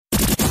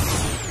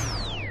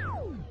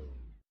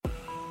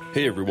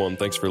Hey everyone,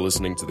 thanks for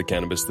listening to the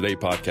Cannabis Today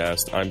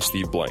podcast. I'm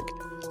Steve Blank.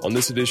 On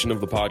this edition of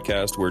the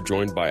podcast, we're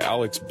joined by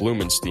Alex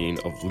Blumenstein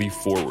of Leaf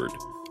Forward.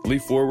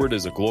 Leaf Forward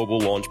is a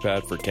global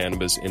launchpad for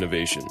cannabis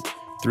innovation.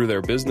 Through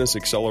their business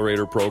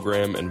accelerator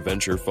program and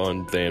venture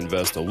fund, they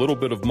invest a little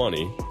bit of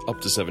money, up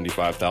to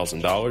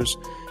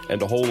 $75,000, and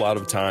a whole lot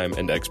of time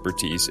and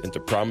expertise into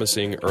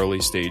promising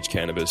early-stage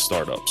cannabis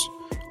startups.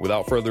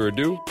 Without further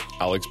ado,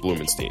 Alex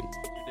Blumenstein.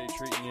 Your day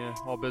treating you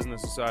all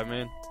business aside,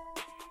 man?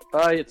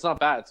 It's not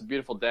bad. It's a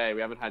beautiful day.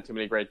 We haven't had too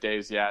many great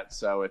days yet,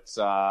 so it's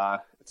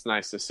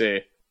nice to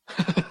see.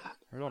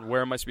 Right on.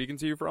 Where am I speaking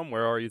to you from?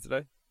 Where are you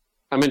today?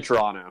 I'm in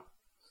Toronto.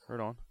 Right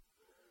on.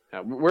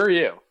 Yeah, where are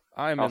you?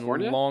 I'm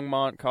California? in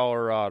Longmont,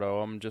 Colorado.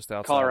 I'm just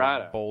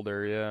outside of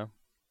Boulder, yeah.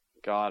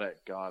 Got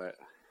it. Are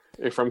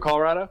you from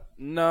Colorado?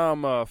 No,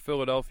 I'm a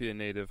Philadelphia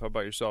native. How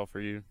about yourself?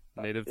 Are you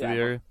native to the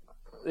area?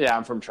 Yeah,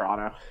 I'm from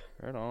Toronto.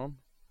 Right on.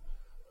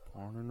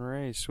 Born and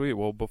raised. Sweet.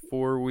 Well,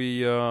 before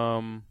we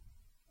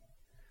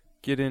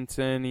get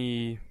into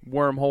any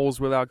wormholes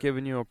without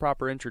giving you a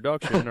proper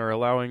introduction or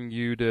allowing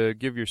you to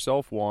give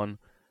yourself one,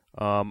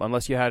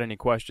 unless you had any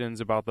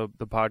questions about the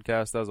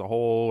podcast as a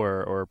whole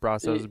or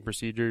process and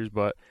procedures,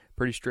 but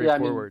pretty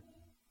straightforward.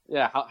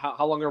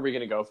 How long are we going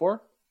to go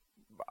for?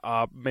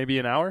 Maybe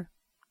an hour.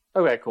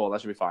 Okay, cool.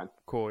 That should be fine.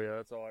 Cool, yeah,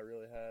 that's all I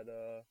really had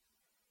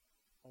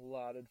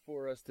allotted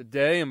for us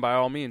today. And by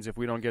all means, if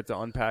we don't get to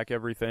unpack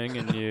everything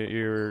and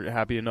you're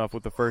happy enough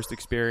with the first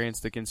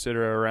experience to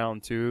consider a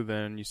round two,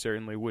 then you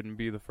certainly wouldn't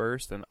be the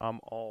first, and I'm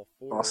all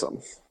for Awesome.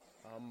 it.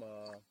 I'm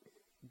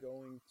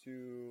going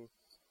to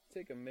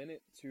take a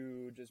minute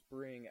to just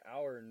bring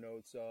our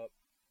notes up.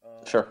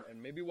 Sure.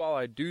 And maybe while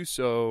I do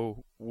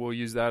so, we'll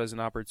use that as an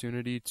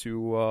opportunity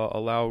to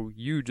allow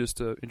you just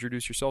to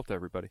introduce yourself to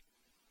everybody.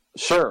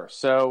 Sure.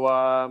 So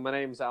my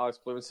name is Alex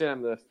Blumenstein.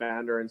 I'm the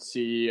founder and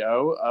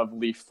CEO of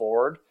Leaf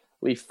Forward.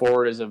 Leaf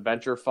Forward is a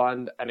venture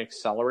fund and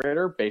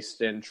accelerator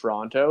based in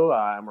Toronto,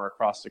 and we're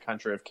across the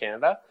country of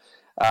Canada.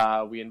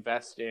 We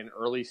invest in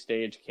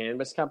early-stage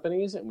cannabis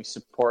companies, and we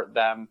support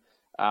them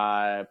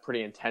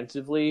pretty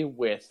intensively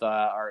with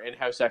our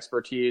in-house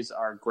expertise,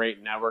 our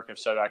great network of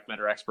subject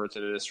matter experts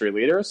and industry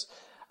leaders,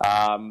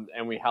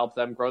 and we help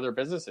them grow their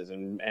businesses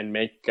and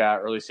make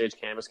early-stage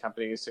cannabis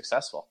companies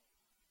successful.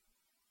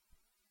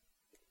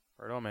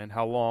 Right on, man.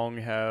 How long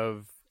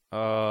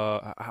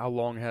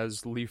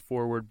has Leaf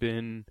Forward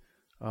been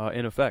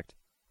in effect?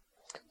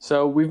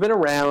 So we've been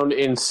around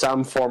in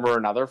some form or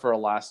another for the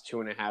last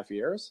 2.5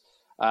 years.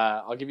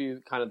 I'll give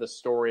you kind of the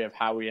story of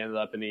how we ended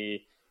up in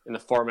the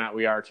format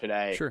we are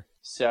today. Sure.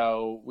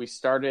 So we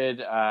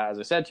started, as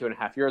I said,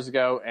 2.5 years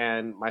ago,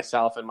 and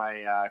myself and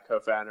my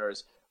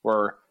co-founders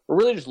were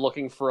really just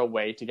looking for a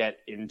way to get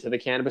into the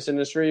cannabis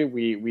industry.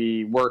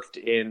 We worked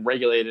in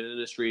regulated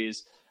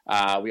industries.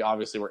 We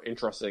obviously were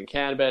interested in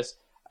cannabis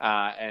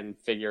and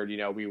figured,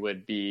 we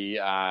would be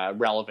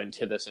relevant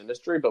to this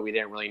industry, but we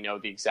didn't really know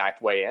the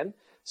exact way in.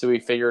 So we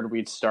figured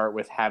we'd start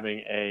with having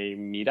a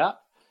meetup.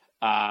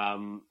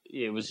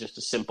 It was just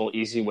a simple,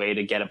 easy way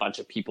to get a bunch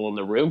of people in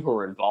the room who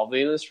were involved in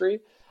the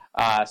industry.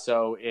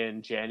 So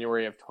in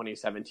January of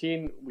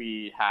 2017,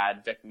 we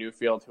had Vic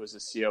Newfield, who was the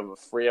CEO of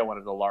Afria, one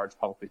of the large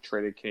publicly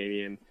traded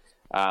Canadian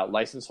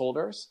license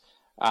holders.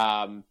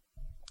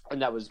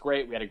 And that was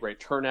great. We had a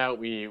great turnout.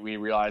 We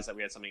realized that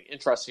we had something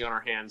interesting on our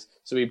hands,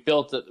 so we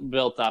built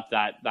up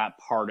that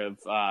part of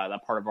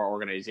our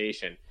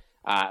organization.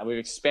 And we've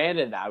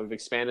expanded that. We've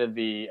expanded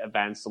the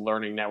events, the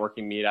learning,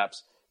 networking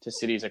meetups to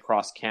cities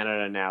across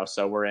Canada now.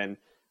 So we're in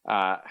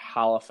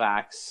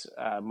Halifax,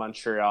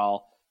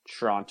 Montreal,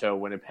 Toronto,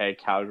 Winnipeg,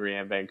 Calgary,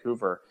 and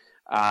Vancouver.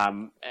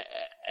 And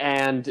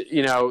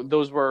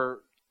those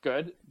were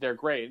good. They're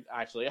great,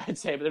 actually, I'd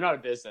say, but they're not a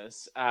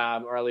business,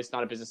 or at least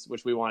not a business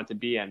which we wanted to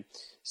be in.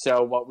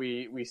 So what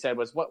we said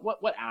was,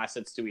 what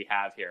assets do we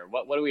have here?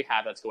 What do we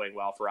have that's going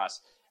well for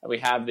us? And we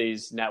have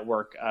these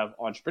network of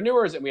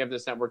entrepreneurs, and we have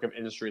this network of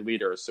industry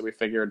leaders. So we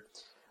figured,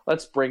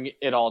 let's bring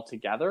it all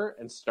together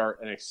and start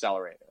an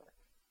accelerator.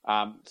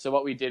 So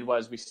what we did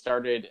was we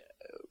started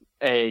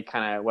a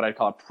kind of what I'd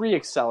call a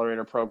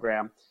pre-accelerator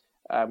program.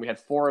 We had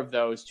 4 of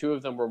those. 2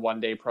 of them were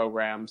one-day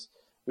programs.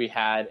 We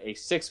had a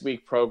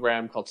 6-week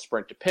program called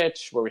Sprint to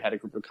Pitch, where we had a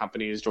group of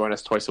companies join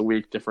us twice a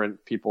week,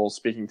 different people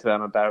speaking to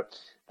them about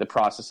the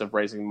process of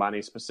raising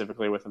money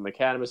specifically within the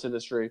cannabis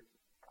industry.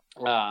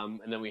 And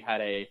then we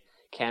had a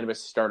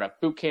cannabis startup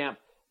boot camp,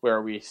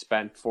 where we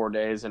spent 4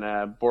 days in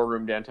a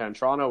boardroom downtown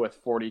Toronto with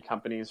 40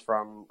 companies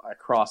from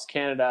across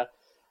Canada,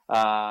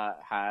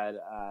 had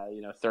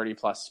 30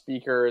 plus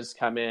speakers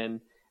come in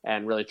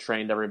and really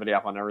trained everybody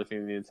up on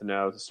everything they needed to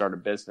know to start a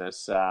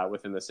business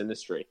within this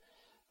industry.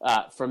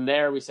 From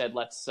there, we said,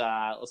 let's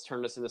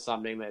turn this into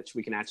something that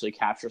we can actually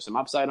capture some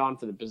upside on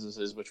for the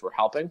businesses which we're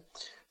helping.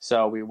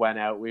 So we went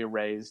out, we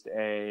raised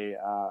a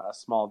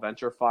small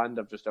venture fund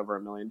of just over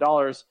 $1 million,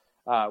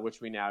 which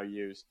we now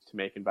use to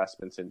make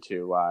investments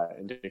into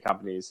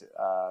companies,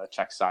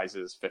 check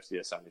sizes $50,000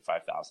 to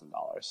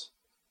 $75,000.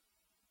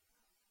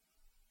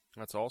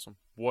 That's awesome.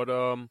 What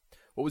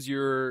was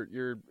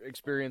your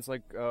experience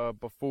like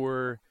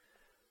before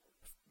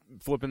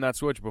flipping that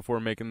switch before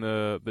making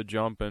the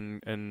jump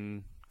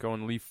and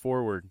going Leaf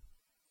Forward?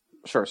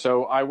 Sure.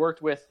 So I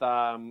worked with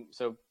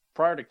so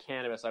prior to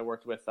cannabis, I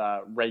worked with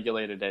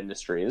regulated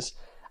industries,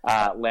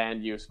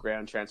 land use,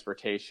 ground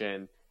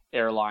transportation,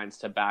 airlines,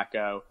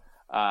 tobacco,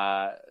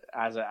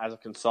 as a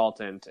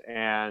consultant,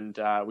 and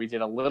we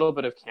did a little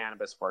bit of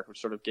cannabis work, which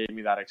sort of gave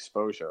me that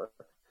exposure.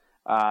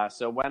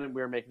 So when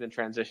we were making the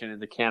transition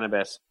into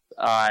cannabis,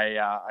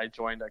 I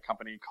joined a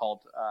company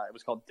called it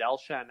was called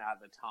Delshen at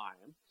the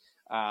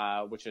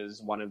time, which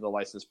is one of the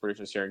licensed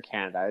producers here in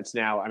Canada. It's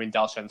now, I mean,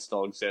 Delshen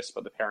still exists,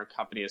 but the parent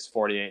company is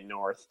 48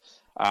 North,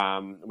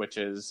 which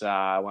is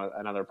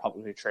another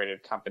publicly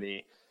traded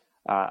company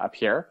up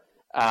here.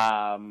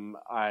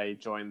 I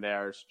joined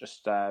there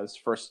just as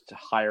first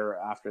hire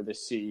after the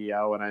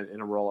CEO, and in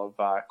a role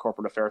of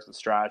corporate affairs and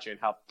strategy, and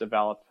helped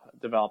develop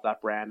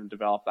that brand and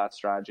develop that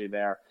strategy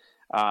there.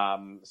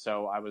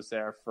 So I was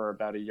there for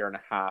about a year and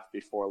a half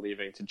before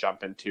leaving to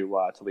jump into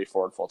to Leaf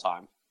Forward full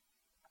time.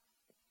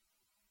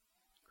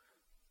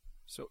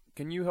 So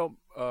can you help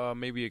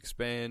maybe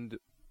expand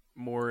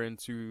more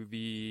into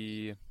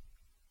the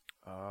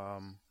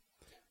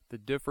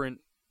different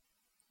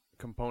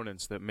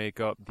components that make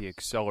up the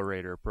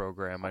accelerator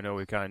program? I know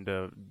we kind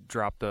of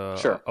dropped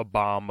a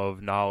bomb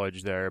of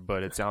knowledge there,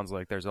 but it sounds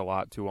like there's a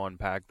lot to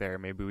unpack there.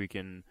 Maybe we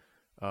can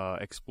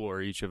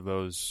explore each of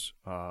those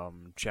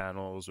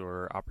channels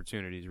or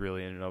opportunities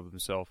really in and of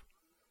themselves.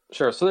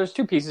 Sure. So there's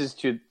two pieces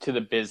to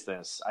the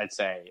business, I'd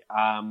say.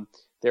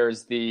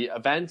 There's the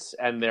events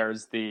and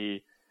there's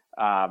the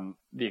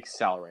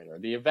accelerator.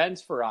 The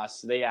events for us,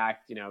 they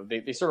act,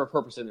 they serve a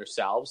purpose in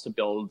themselves to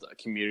build a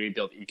community,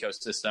 build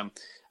ecosystem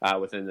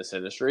within this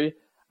industry.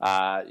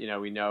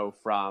 We know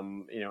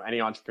from, any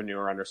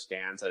entrepreneur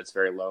understands that it's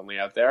very lonely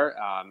out there.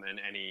 And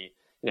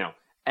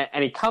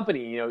any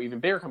company, even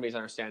bigger companies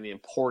understand the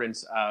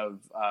importance of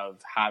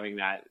having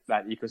that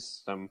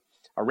ecosystem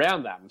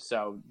around them.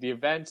 So the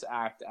events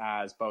act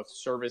as both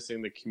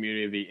servicing the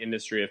community, the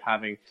industry, of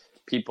having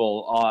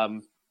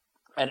people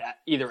at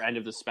either end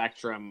of the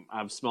spectrum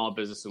of small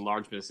business and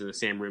large business in the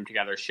same room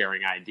together,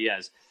 sharing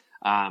ideas.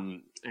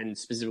 And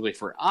specifically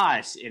for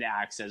us, it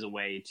acts as a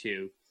way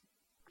to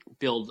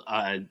build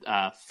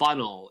a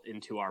funnel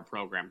into our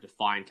program to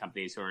find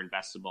companies who are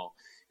investable,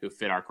 who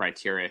fit our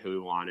criteria, who we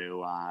want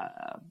to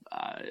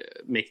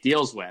make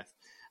deals with.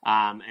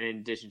 And in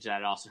addition to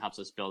that, it also helps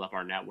us build up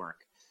our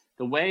network.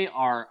 The way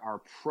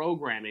our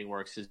programming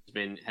works has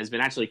been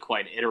actually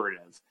quite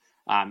iterative.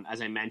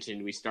 As I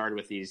mentioned, we started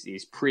with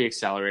these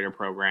pre-accelerator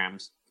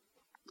programs,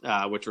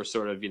 which were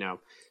sort of,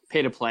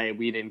 pay to play.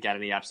 We didn't get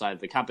any upside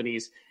of the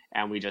companies,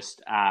 and we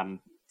just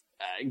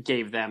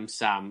gave them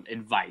some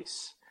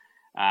advice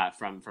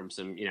from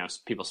some,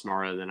 people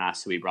smarter than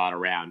us who we brought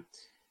around.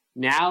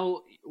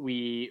 Now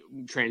we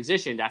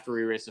transitioned after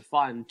we raised a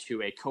fund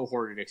to a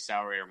cohorted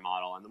accelerator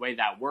model. And the way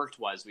that worked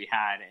was we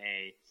had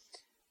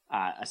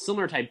a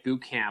similar type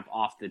boot camp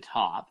off the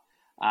top.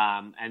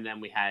 And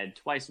then we had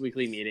twice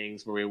weekly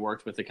meetings where we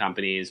worked with the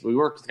companies. We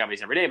worked with the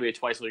companies every day, but we had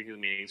twice weekly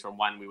meetings where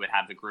one, we would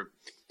have the group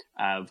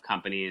of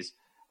companies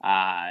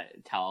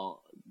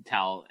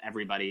tell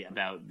everybody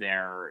about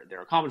their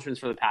accomplishments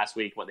for the past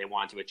week, what they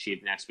want to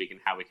achieve next week, and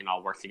how we can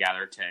all work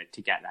together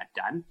to get that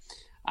done.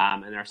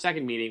 And our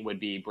second meeting would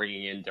be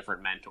bringing in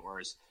different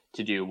mentors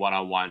to do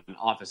one-on-one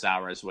office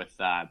hours with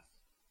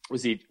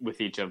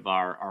each of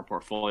our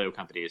portfolio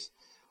companies.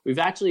 We've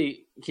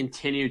actually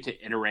continued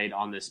to iterate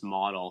on this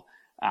model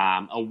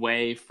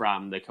away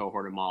from the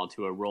cohorted model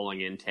to a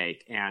rolling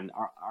intake. And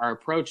our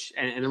approach,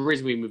 and the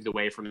reason we moved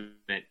away from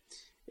it,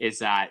 is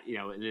that in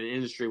an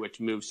industry which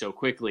moves so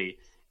quickly,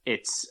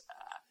 it's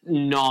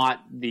not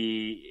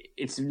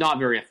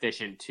very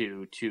efficient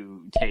to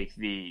take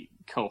the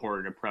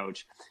cohorted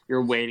approach.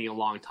 You're waiting a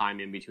long time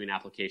in between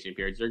application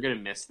periods. You're going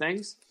to miss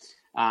things.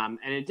 And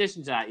in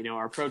addition to that,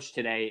 our approach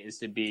today is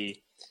to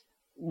be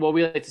what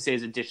we like to say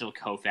is additional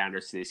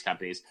co-founders to these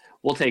companies.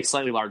 We'll take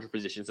slightly larger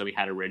positions than we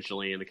had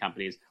originally in the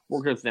companies,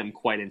 work with them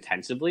quite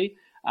intensively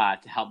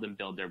to help them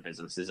build their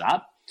businesses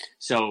up.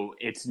 So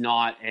it's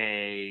not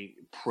a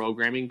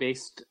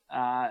programming-based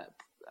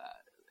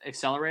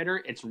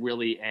accelerator. It's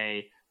really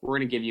we're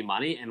going to give you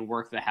money and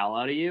work the hell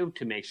out of you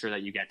to make sure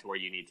that you get to where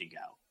you need to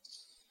go.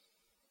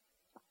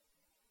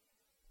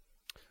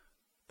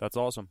 That's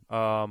awesome.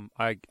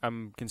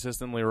 I'm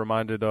consistently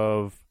reminded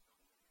of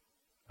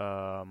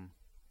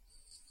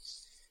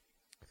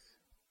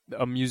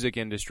a music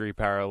industry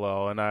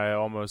parallel, and I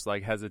almost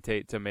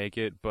hesitate to make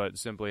it, but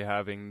simply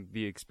having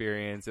the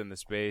experience in the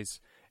space,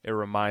 it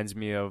reminds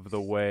me of the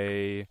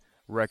way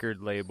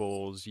record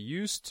labels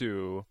used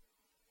to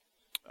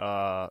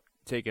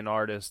take an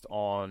artist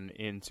on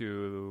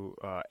into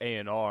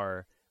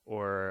A&R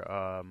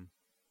or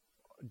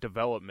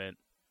development,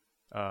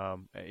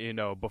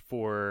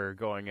 before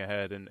going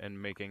ahead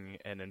and making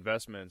an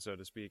investment, so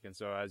to speak. And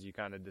so as you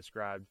kind of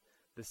described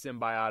the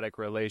symbiotic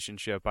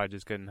relationship, I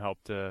just couldn't help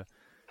to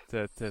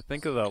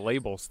think of the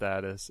label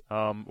status.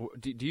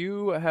 Do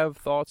you have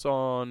thoughts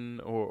on,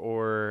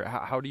 or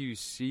how do you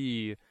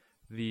see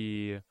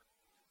the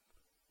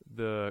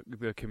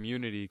the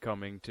community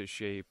coming to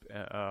shape.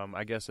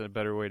 I guess a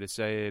better way to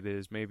say it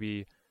is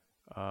maybe,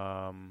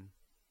 well,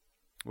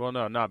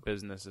 no, not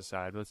business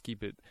aside. Let's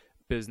keep it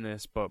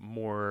business, but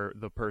more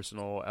the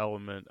personal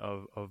element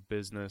of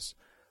business.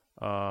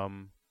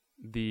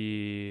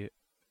 The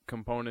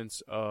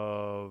components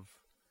of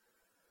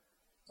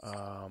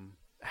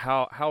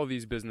how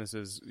these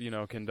businesses,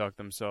 conduct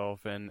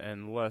themselves,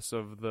 and less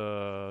of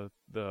the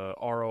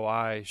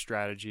ROI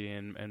strategy,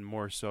 and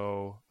more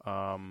so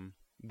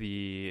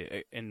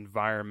the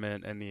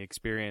environment and the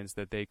experience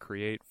that they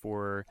create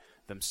for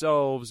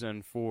themselves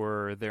and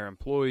for their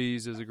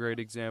employees is a great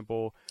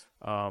example.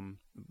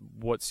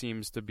 What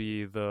seems to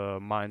be the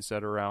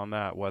mindset around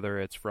that, whether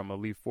it's from a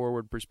Leaf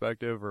Forward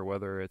perspective or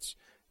whether it's,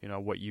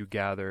 what you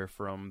gather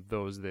from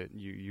those that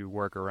you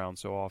work around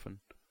so often?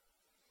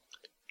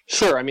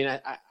 Sure. I mean,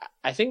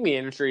 I think the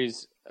industry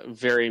is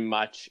very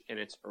much in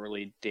its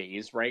early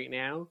days right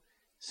now.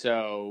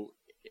 So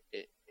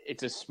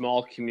it's a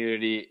small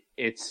community.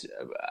 It's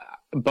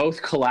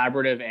both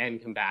collaborative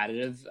and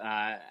combative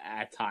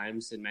at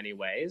times in many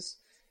ways.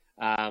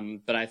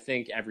 But I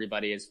think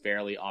everybody is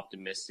fairly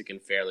optimistic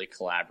and fairly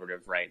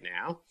collaborative right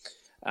now.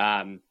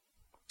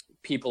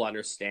 People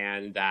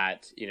understand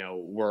that,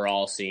 we're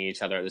all seeing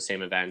each other at the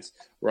same events.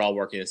 We're all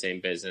working the same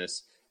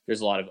business.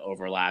 There's a lot of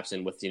overlaps,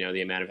 and with,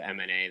 the amount of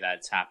M&A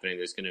that's happening,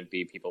 there's going to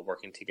be people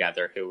working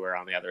together who are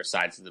on the other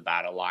sides of the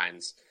battle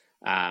lines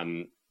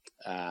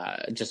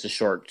just a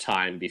short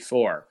time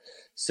before.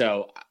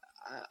 So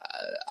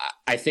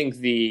I think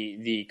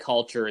the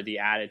culture, the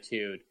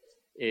attitude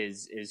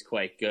is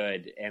quite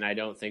good, and I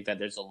don't think that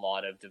there's a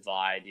lot of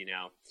divide,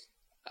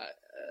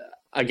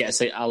 I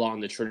guess,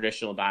 along the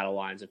traditional battle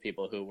lines of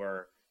people who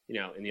were,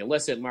 in the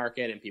illicit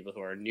market and people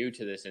who are new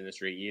to this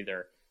industry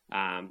either.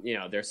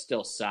 There's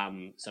still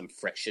some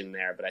friction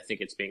there, but I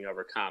think it's being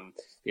overcome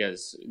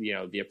because,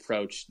 the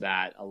approach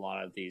that a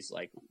lot of these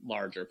like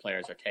larger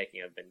players are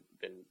taking have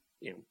been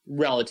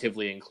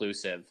relatively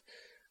inclusive.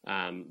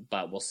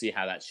 But we'll see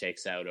how that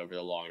shakes out over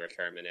the longer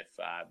term, and if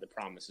the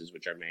promises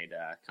which are made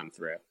come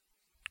through.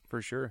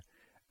 For sure.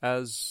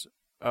 As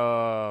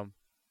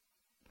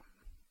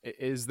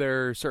is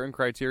there certain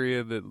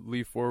criteria that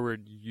Leaf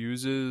Forward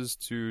uses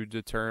to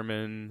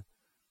determine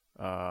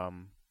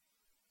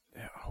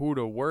who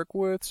to work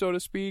with, so to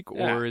speak,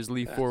 or is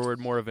Leaf Forward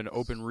more of an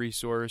open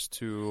resource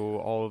to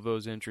all of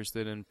those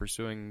interested in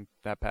pursuing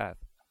that path?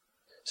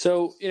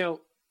 So,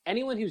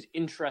 anyone who's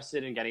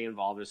interested in getting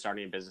involved in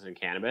starting a business in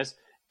cannabis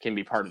can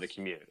be part of the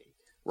community,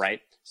 right?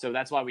 So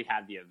that's why we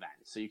have the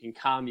events. So you can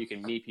come, you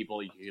can meet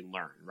people, you can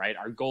learn, right?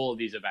 Our goal of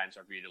these events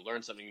are for you to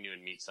learn something new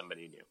and meet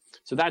somebody new.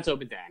 So that's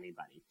open to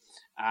anybody.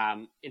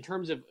 In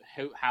terms of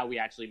how we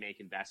actually make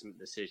investment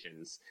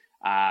decisions,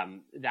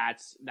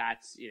 that's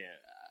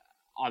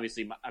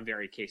obviously a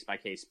very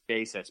case-by-case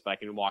basis, but I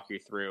can walk you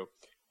through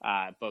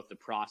both the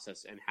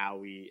process and how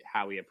we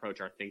approach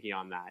our thinking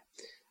on that.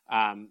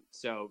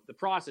 So the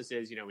process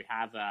is, we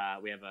have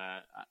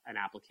an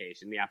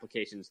application. The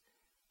application's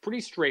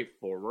pretty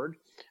straightforward.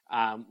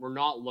 We're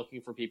not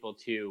looking for people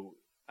to,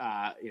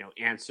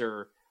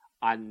 answer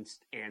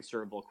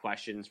unanswerable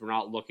questions. We're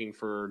not looking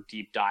for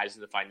deep dives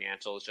in the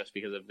financials just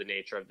because of the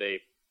nature of the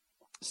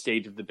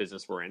stage of the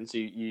business we're in. So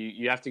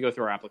you have to go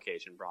through our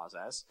application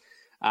process.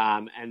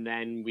 And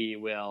then we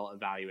will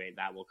evaluate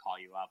that. We'll call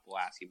you up. We'll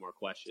ask you more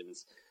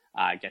questions,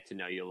 get to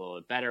know you a little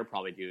bit better,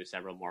 probably do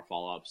several more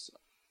follow-ups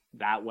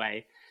that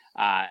way.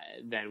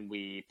 Then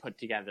we put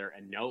together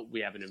a note.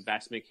 We have an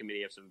investment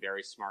committee of some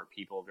very smart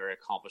people, very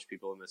accomplished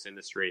people in this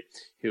industry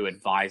who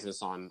advise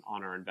us on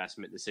our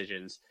investment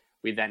decisions.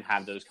 We then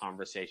have those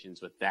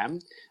conversations with them.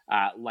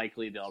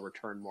 Likely they'll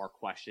return more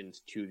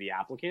questions to the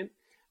applicant,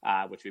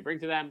 which we bring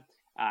to them,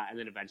 and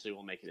then eventually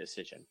we'll make a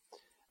decision.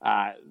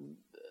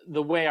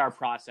 The way our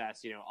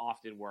process,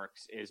 often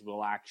works is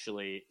we'll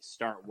actually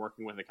start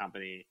working with a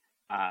company,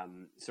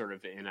 sort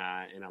of in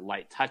a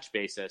light touch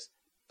basis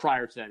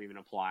prior to them even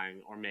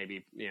applying, or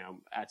maybe,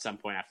 at some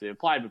point after they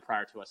applied, but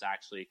prior to us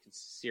actually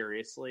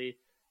seriously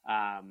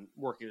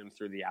working them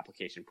through the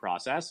application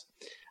process.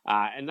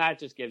 And that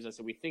just gives us,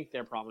 if we think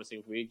they're promising,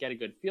 if we get a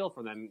good feel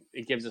from them,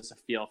 it gives us a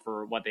feel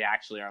for what they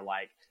actually are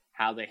like,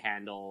 how they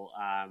handle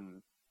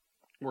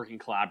working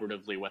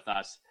collaboratively with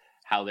us,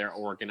 how they're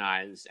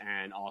organized,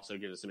 and also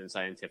gives us some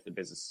insight into if the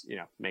business,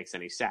 makes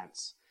any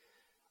sense.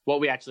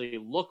 What we actually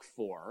look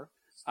for,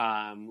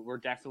 we're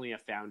definitely a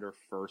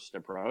founder-first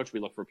approach. We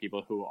look for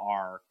people who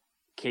are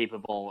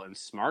capable and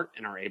smart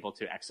and are able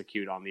to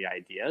execute on the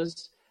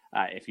ideas.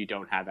 If you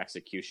don't have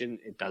execution,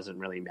 it doesn't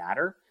really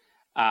matter.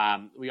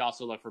 We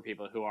also look for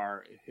people who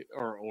are,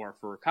 or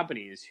for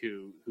companies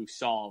who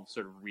solve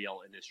sort of real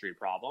industry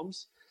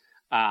problems.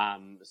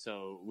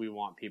 So we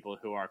want people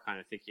who are kind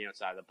of thinking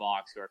outside the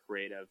box, who are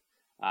creative,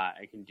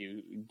 and can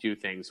do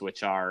things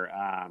which are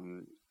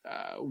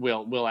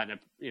will end up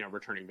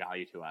returning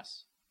value to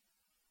us.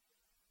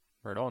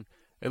 Right on.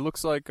 It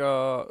looks like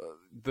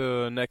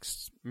the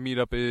next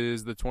meetup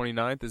is the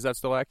 29th. Is that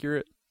still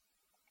accurate?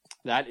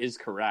 That is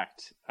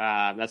correct.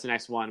 That's the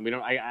next one.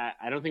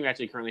 I don't think we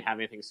actually currently have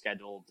anything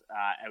scheduled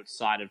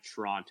outside of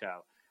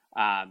Toronto,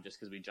 just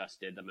because we just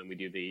did them and we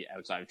do the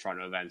outside of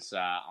Toronto events on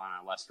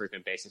a less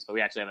frequent basis. But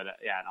we actually have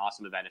an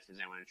awesome event if there's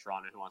anyone in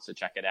Toronto who wants to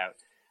check it out.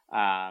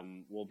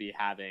 We'll be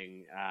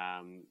having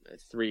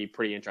 3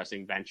 pretty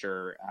interesting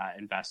venture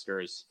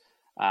investors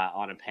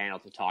on a panel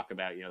to talk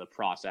about the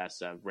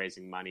process of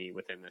raising money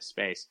within this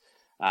space.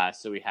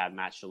 So we have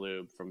Matt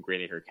Shalhoub from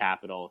Greenacre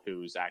Capital,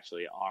 who's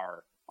actually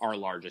our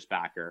largest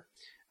backer.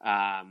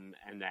 And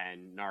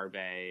then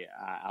Narve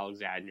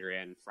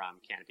Alexandrian from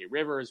Canopy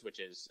Rivers, which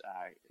is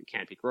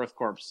Canopy Growth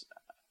Corp's,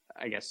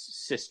 I guess,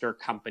 sister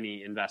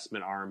company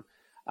investment arm.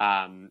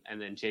 And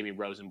then Jamie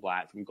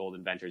Rosenblatt from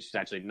Golden Ventures, who's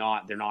actually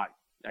they're not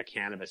a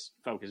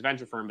cannabis-focused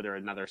venture firm, but they're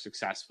another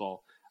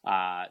successful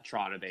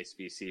Toronto-based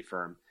VC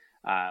firm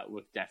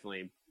with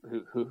definitely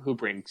who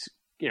brings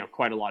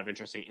quite a lot of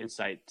interesting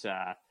insight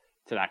to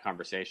that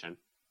conversation.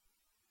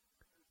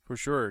 For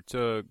sure.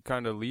 To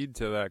kind of lead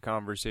to that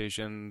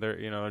conversation,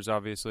 there's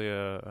obviously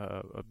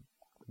a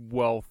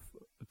wealth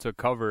to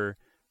cover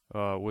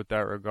with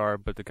that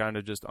regard, but to kind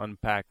of just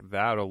unpack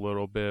that a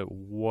little bit,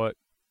 what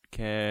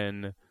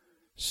can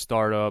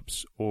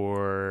startups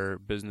or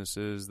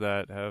businesses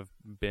that have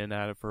been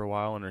at it for a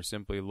while and are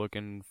simply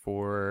looking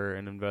for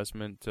an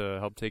investment to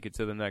help take it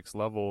to the next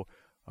level,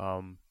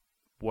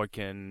 what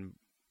can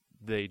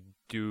they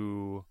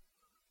do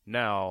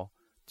now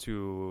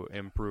to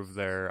improve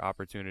their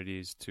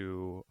opportunities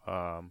to,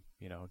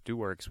 do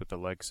works with the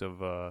likes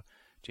of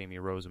Jamie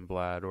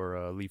Rosenblatt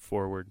or Leaf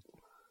Forward?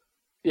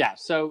 Yeah,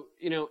 so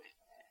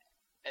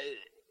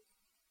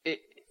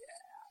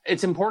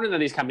it's important that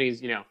these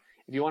companies,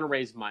 if you want to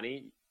raise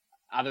money,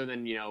 other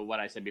than what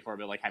I said before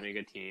about like having a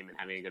good team and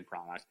having a good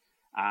product,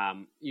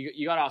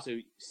 you got to also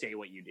say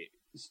what you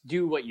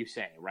do what you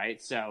say,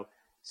 right? So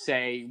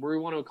say we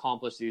want to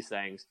accomplish these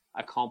things,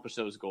 accomplish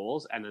those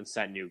goals, and then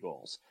set new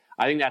goals.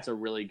 I think that's a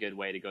really good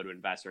way to go to an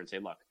investor and say,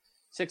 look,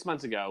 6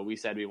 months ago, we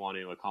said we want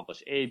to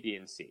accomplish A, B,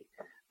 and C.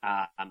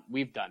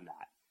 We've done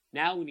that.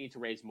 Now we need to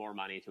raise more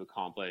money to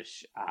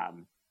accomplish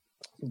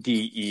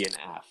D, E, and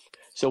F.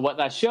 So what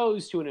that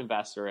shows to an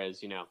investor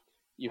is,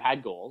 you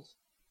had goals,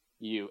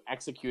 you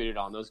executed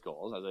on those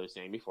goals. As I was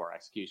saying before,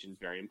 execution is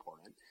very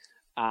important.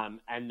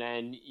 And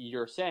then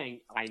you're saying,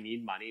 I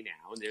need money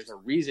now, and there's a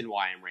reason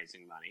why I'm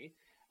raising money.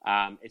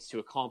 It's to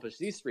accomplish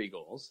these 3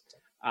 goals,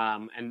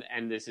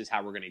 and this is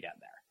how we're going to get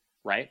there.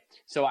 Right.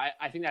 So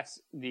I think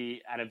that's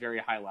at a very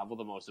high level,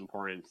 the most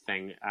important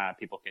thing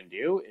people can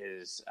do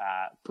is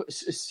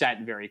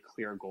set very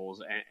clear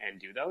goals and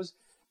do those.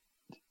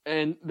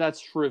 And that's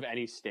true of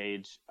any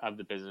stage of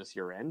the business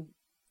you're in.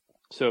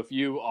 So if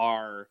you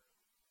are,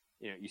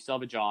 you still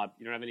have a job,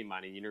 you don't have any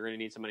money, you're going to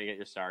need somebody to get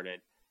you started.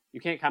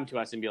 You can't come to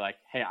us and be like,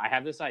 hey, I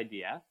have this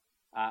idea.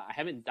 I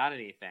haven't done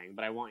anything,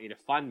 but I want you to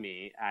fund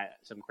me at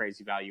some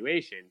crazy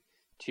valuation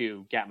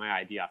to get my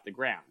idea off the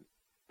ground.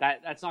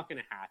 That's not going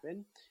to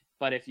happen.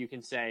 But if you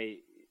can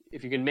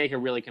make a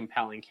really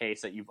compelling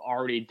case that you've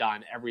already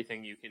done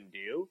everything you can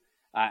do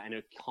and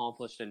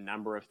accomplished a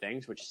number of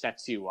things, which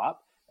sets you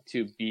up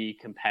to be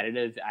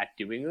competitive at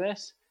doing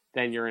this,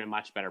 then you're in a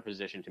much better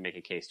position to make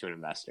a case to an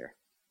investor.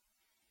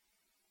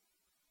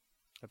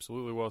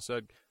 Absolutely well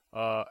said.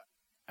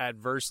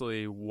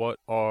 Adversely, what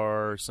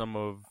are some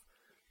of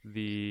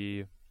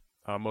the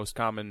most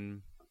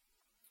common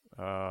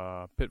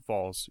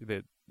pitfalls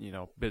that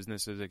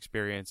businesses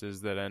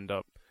experiences that end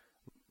up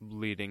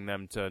leading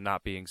them to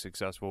not being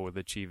successful with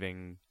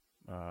achieving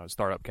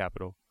startup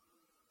capital?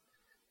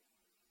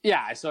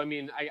 Yeah, so I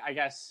mean, I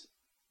guess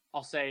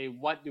I'll say,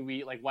 what do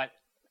we like? What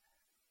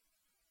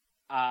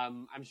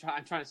I'm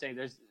trying to say,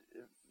 there's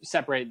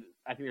separate.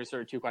 I think there's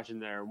sort of 2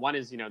 questions there. One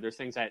is, there's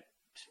things that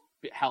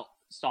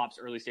stops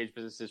early stage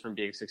businesses from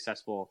being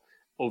successful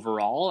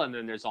overall, and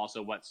then there's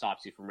also what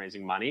stops you from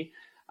raising money.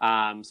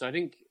 So I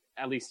think,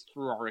 at least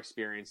through our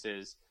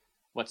experiences,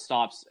 what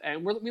stops,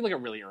 and we look at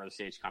really early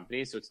stage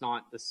companies, so it's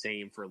not the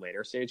same for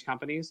later stage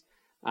companies.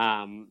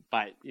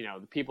 But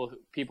the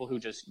people who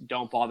just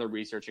don't bother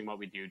researching what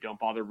we do, don't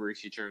bother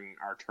researching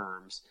our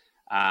terms,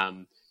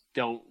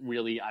 don't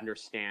really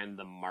understand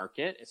the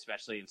market,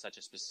 especially in such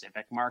a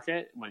specific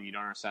market. When you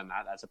don't understand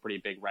that, that's a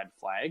pretty big red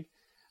flag.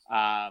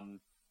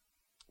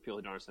 People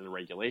who don't understand the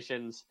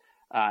regulations,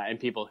 and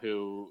people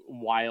who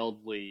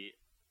wildly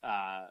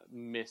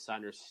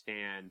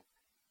misunderstand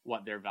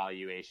what their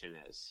valuation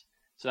is.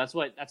 So that's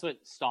what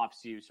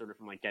stops you sort of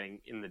from like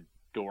getting in the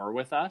door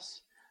with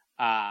us,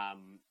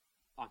 on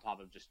top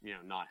of just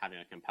not having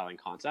a compelling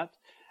concept.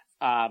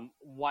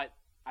 What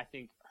I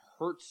think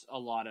hurts a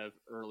lot of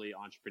early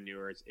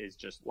entrepreneurs is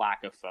just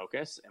lack of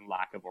focus and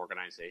lack of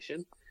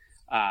organization,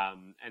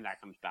 and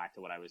that comes back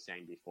to what I was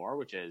saying before,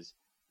 which is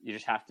you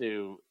just have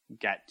to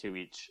get to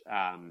each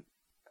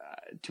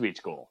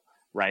goal,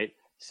 right?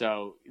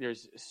 So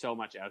there's so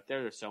much out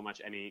there. There's so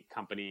much any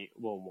company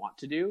will want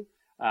to do.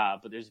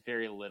 But there's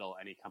very little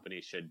any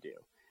company should do.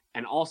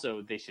 And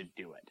also they should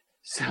do it.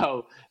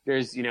 So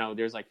there's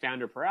like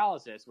founder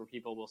paralysis where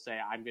people will say,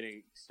 I'm going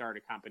to start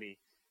a company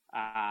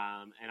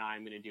and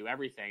I'm going to do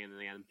everything, and then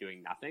they end up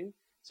doing nothing.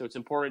 So it's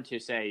important to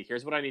say,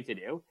 here's what I need to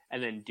do,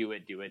 and then do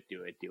it. And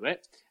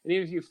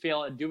even if you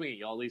fail at doing it,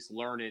 you'll at least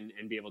learn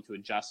and be able to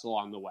adjust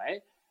along the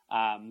way.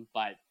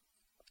 But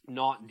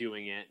not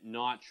doing it,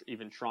 not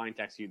even trying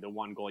to execute the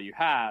one goal you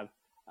have,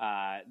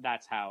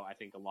 that's how I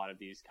think a lot of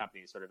these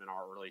companies sort of in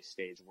our early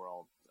stage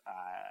world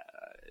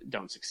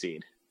don't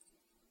succeed.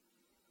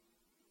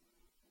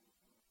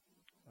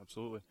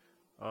 Absolutely.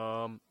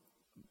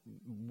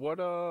 What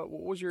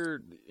was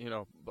your,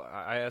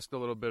 I asked a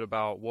little bit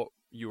about what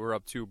you were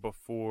up to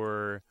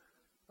before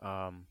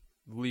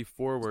Leaf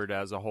Forward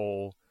as a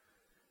whole,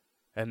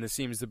 and this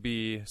seems to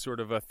be sort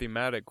of a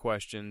thematic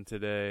question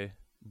today,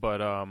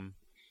 but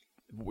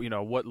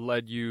what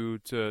led you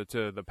to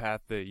the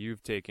path that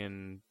you've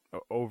taken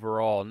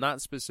overall,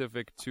 not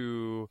specific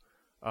to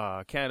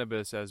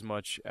cannabis as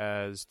much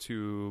as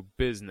to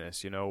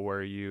business,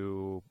 where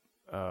you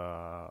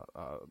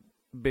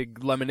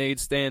big lemonade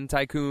stand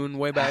tycoon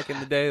way back in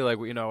the day, like,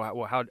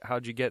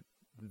 how'd you get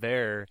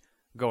there,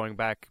 going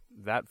back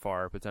that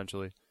far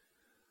potentially?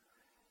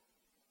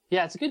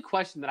 Yeah, it's a good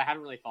question that I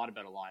haven't really thought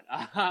about a lot.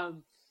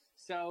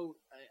 So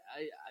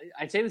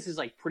I'd say this is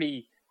like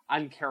pretty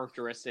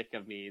uncharacteristic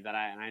of me, that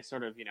I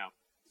sort of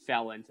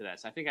fell into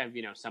this. I think I've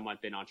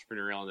somewhat been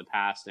entrepreneurial in the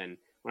past, and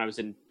when I was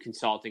in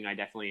consulting, I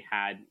definitely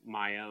had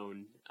my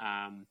own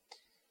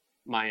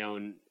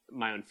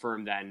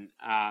firm then,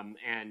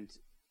 and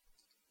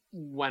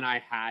when I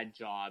had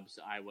jobs,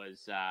 I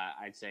was,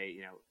 I'd say,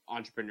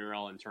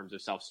 entrepreneurial in terms of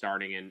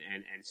self-starting and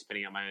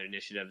spinning up my own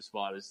initiatives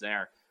while I was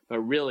there. But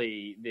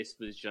really, this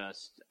was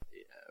just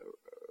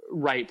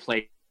right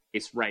place,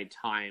 right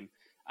time,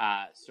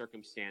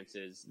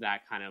 circumstances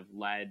that kind of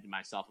led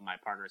myself and my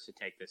partners to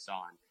take this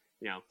on.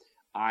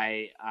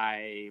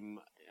 I'm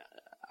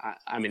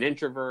an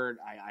introvert.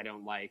 I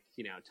don't like,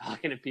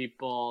 talking to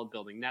people,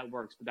 building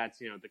networks, but that's,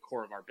 the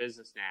core of our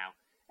business now.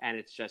 And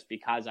it's just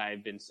because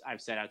I've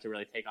set out to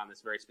really take on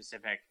this very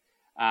specific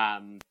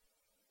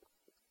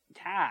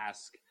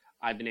task,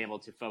 I've been able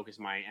to focus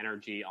my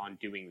energy on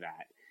doing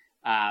that.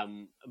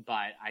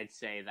 But I'd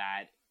say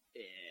that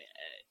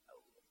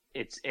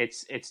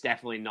it's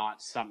definitely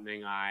not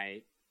something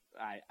I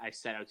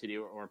set out to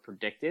do or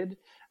predicted.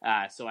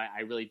 So I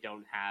really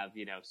don't have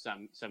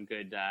some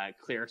good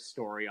clear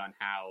story on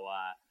how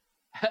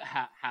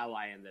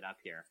I ended up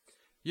here.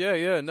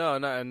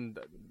 And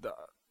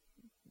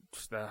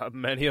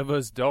many of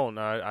us don't.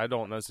 I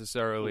don't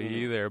necessarily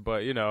either,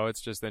 but it's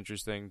just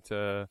interesting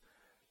to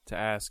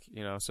ask.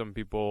 Some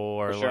people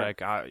are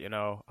like,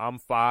 I'm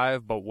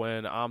 5, but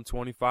when I'm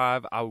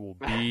 25, I will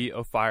be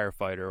a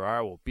firefighter, or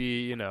I will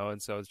be,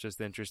 and so it's just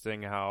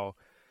interesting how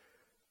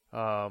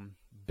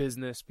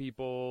business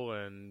people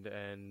and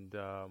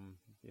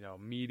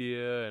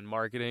media and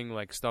marketing,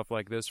 like stuff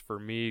like this, for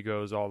me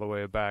goes all the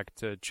way back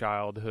to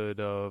childhood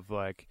of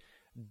like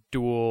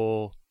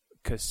dual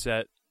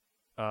cassette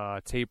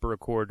tape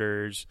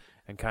recorders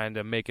and kind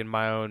of making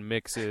my own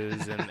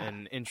mixes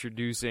and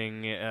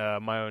introducing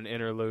my own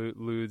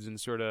interludes and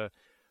sort of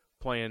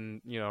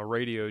playing,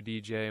 radio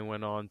DJ, and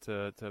went on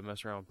to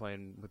mess around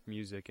playing with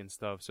music and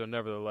stuff. So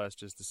nevertheless,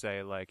 just to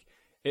say, like,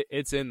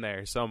 it's in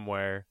there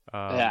somewhere.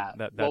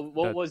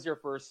 What was your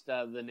first,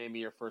 the name of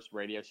your first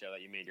radio show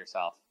that you made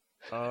yourself?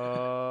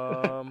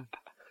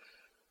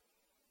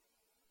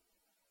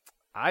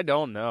 I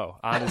don't know,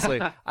 honestly.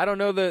 I don't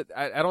know that.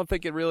 I don't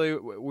think it really.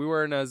 We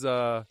weren't as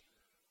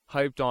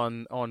hyped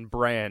on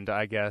brand,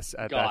 I guess,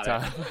 at that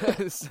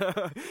time. So,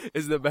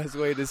 is the best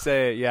way to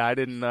say it. Yeah, I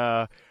didn't.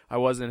 I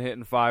wasn't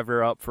hitting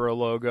Fiverr up for a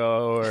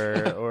logo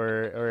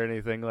or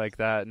anything like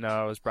that. No,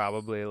 I was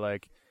probably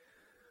like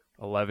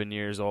 11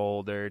 years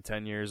old or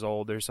 10 years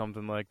old or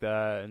something like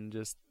that, and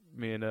just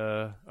me and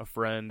a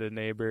friend, a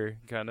neighbor,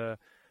 kind of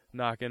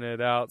knocking it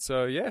out.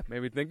 So yeah,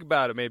 maybe think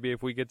about it. Maybe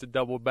if we get to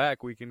double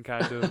back, we can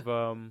kind of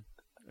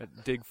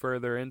dig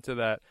further into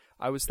that.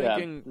 I was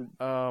thinking,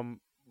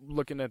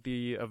 looking at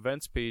the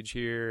events page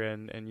here,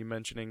 and you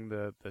mentioning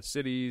the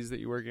cities that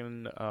you work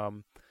in.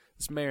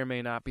 This may or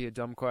may not be a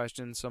dumb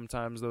question.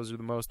 Sometimes those are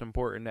the most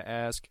important to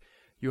ask.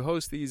 You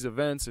host these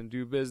events and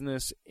do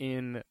business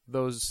in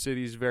those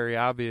cities, very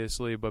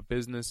obviously, but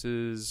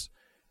businesses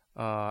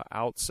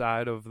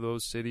outside of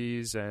those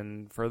cities,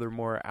 and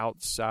furthermore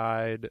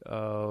outside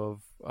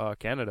of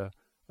Canada,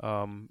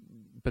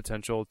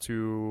 potential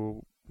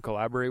to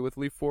collaborate with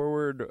Leaf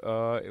Forward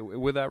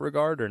with that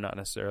regard, or not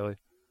necessarily?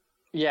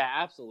 Yeah,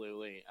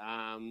 absolutely.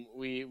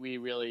 We'd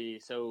really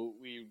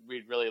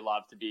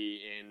love to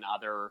be in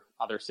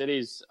other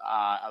cities,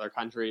 other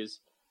countries.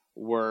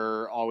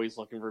 We're always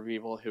looking for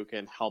people who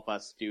can help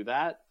us do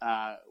that.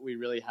 We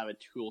really have a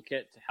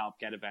toolkit to help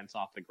get events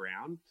off the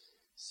ground.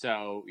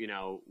 So,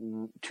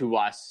 to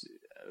us,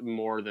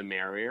 more the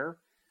merrier.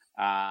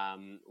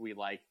 We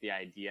like the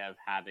idea of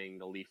having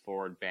the Leaf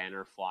Forward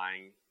banner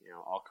flying,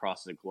 all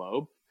across the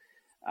globe.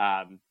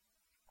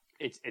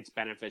 It's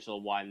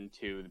beneficial, 1,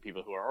 to the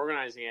people who are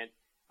organizing it,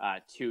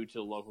 2, to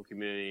the local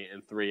community,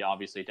 and 3,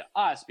 obviously, to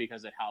us,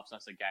 because it helps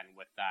us, again,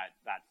 with that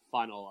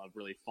funnel of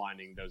really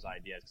finding those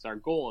ideas. Because our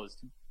goal is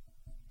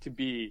to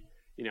be,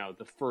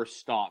 the first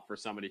stop for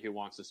somebody who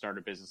wants to start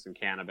a business in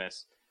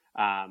cannabis,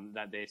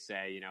 that they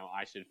say,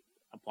 I should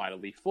apply to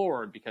Leaf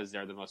Forward because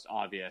they're the most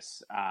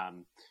obvious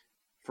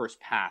first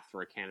path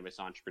for a cannabis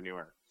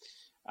entrepreneur.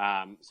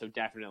 So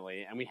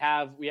definitely, and we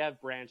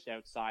have branched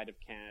outside of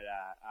Canada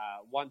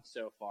once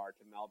so far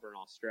to Melbourne,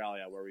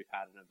 Australia, where we've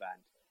had an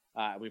event.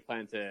 We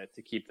plan to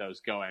keep those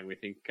going. We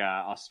think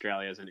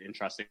Australia is an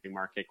interesting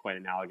market, quite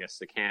analogous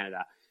to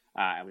Canada,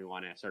 and we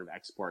want to sort of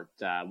export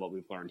what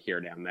we've learned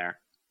here down there.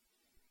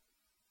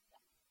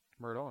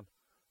 Right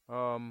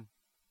on.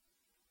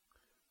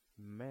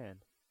 Man,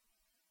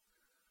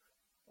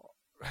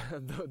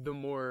 the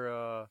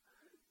more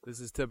this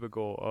is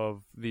typical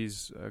of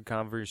these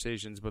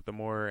conversations, but the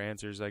more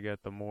answers I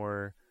get, the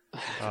more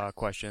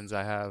questions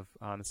I have,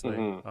 honestly.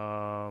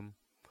 Mm-hmm.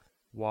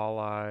 While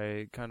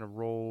I kind of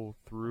roll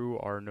through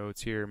our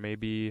notes here,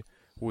 maybe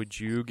would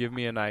you give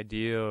me an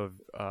idea of,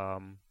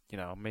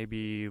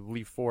 maybe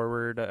Leaf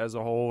Forward as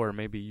a whole, or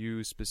maybe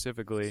you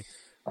specifically,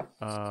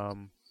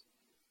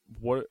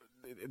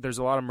 there's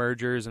a lot of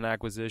mergers and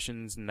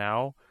acquisitions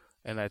now,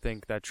 and I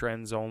think that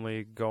trend's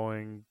only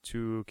going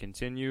to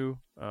continue,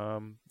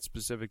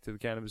 specific to the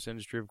cannabis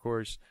industry, of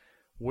course.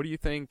 What do you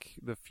think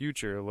the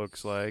future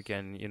looks like?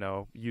 And,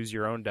 use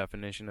your own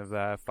definition of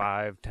that,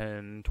 5,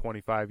 10,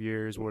 25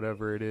 years,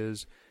 whatever it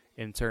is,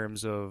 in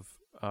terms of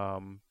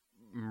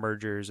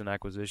mergers and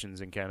acquisitions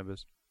in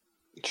cannabis.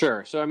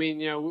 Sure. So, I mean,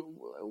 we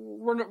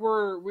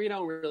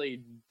don't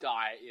really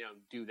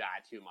do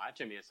that too much.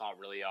 I mean, it's not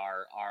really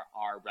our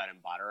bread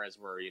and butter, as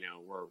we're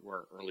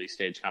early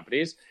stage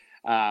companies.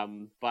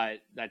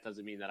 But that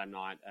doesn't mean that I'm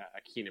not a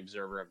keen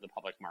observer of the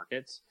public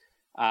markets.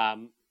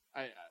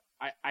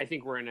 I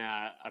think we're in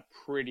a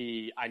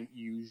pretty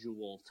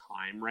unusual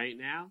time right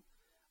now.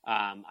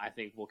 I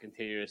think we'll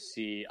continue to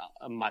see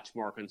a much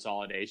more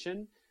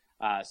consolidation.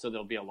 So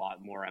there'll be a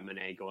lot more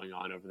M&A going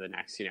on over the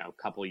next,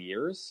 couple of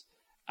years.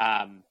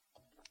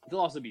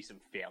 There'll also be some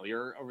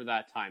failure over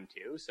that time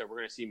too. So we're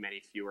going to see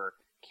many fewer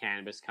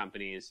cannabis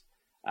companies,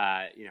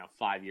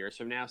 5 years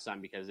from now,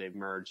 some because they've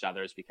merged,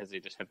 others because they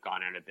just have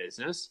gone out of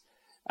business.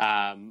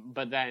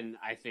 But then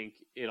I think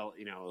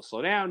it'll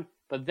slow down,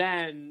 but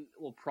then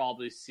we'll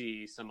probably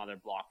see some other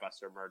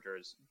blockbuster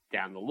mergers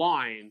down the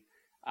line,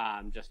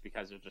 just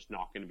because there's just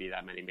not going to be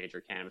that many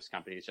major cannabis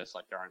companies, just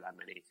like there aren't that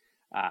many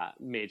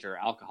major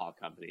alcohol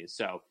companies.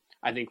 So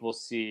I think we'll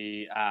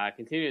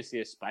continue to see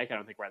a spike. I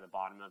don't think we're at the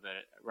bottom of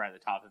it, we're at the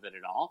top of it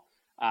at all.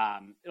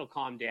 It'll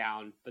calm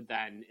down, but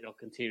then it'll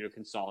continue to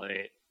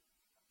consolidate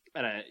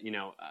at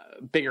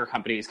bigger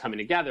companies coming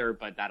together,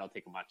 but that'll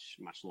take much,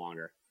 much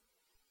longer.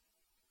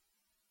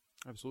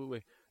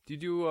 Absolutely. Do you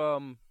do a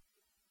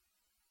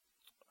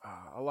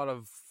lot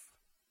of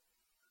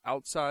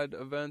outside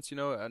events,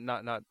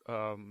 not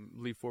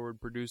Leaf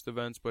Forward produced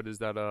events, but is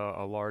that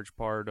a large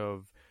part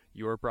of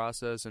your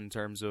process in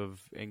terms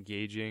of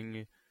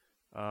engaging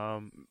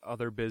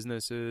other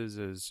businesses,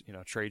 as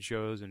trade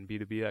shows and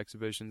B2B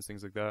exhibitions,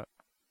 things like that?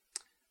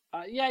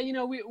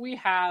 We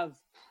have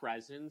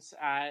presence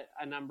at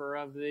a number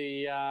of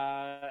the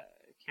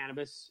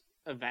cannabis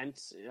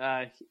events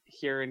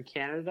here in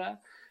Canada.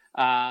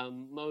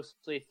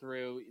 Mostly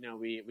through,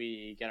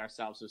 we get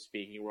ourselves some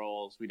speaking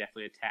roles. We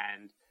definitely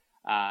attend,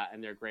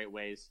 and they're great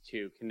ways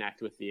to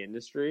connect with the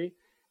industry.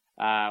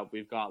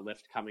 We've got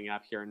Lift coming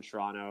up here in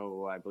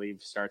Toronto, I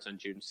believe starts on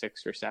June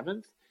 6th or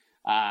 7th.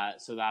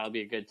 So that'll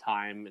be a good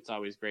time. It's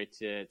always great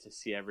to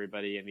see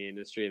everybody in the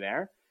industry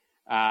there.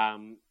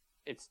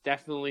 It's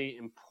definitely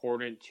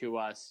important to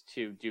us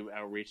to do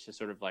outreach to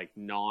sort of like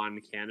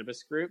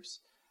non-cannabis groups.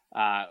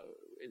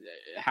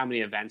 How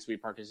many events we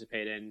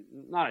participate in,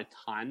 not a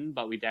ton,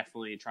 but we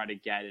definitely try to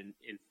get in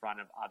front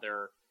of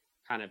other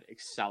kind of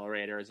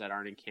accelerators that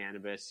aren't in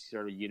cannabis,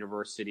 sort of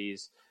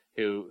universities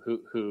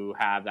who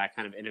have that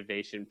kind of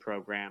innovation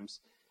programs.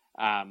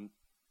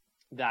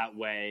 That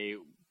way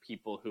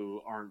people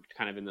who aren't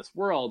kind of in this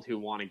world who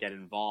want to get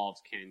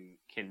involved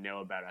can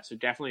know about us. So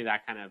definitely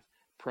that kind of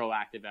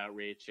proactive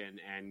outreach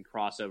and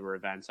crossover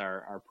events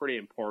are pretty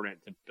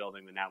important to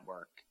building the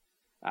network.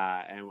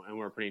 And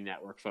we're a pretty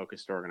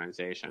network-focused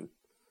organization.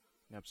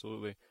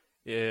 Absolutely.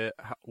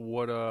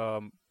 What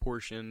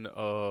portion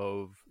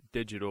of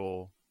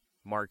digital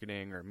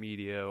marketing or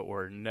media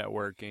or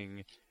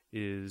networking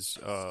is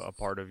a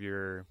part of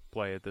your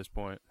play at this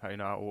point?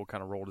 What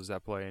kind of role does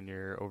that play in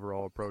your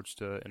overall approach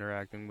to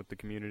interacting with the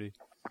community?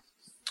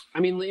 I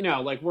mean,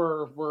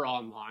 we're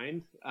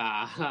online.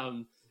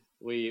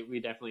 We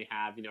definitely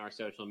have, our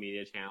social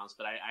media channels,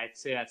 but I'd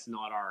say that's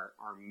not our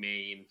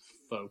main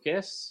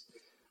focus.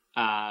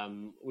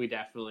 We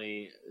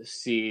definitely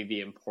see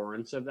the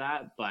importance of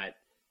that, but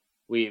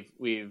we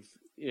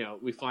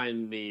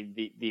find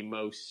the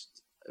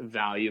most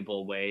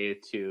valuable way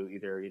to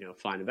either,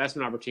 find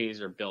investment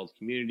opportunities or build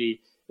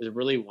community is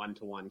really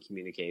one-to-one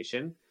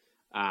communication.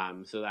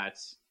 So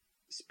that's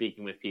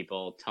speaking with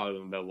people, telling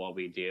them about what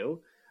we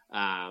do,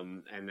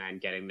 and then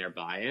getting their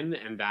buy-in.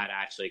 And that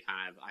actually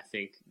I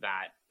think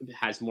that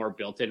has more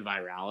built-in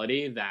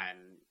virality than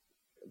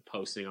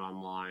posting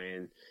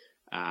online,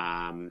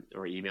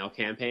 or email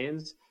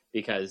campaigns,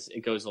 because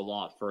it goes a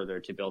lot further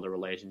to build a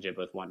relationship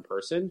with one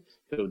person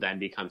who then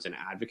becomes an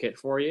advocate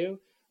for you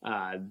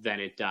than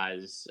it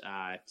does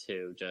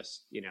to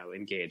just,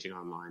 engaging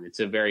online. It's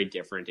a very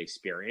different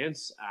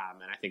experience.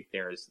 And I think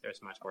there's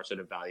much more sort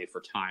of value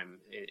for time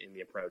in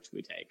the approach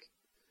we take.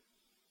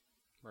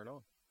 Right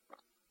on.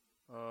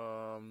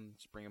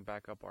 Just bringing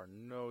back up our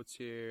notes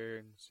here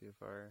and see if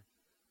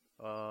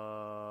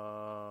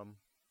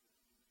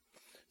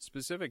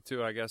specific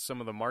to, I guess, some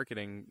of the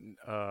marketing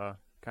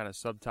kind of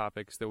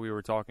subtopics that we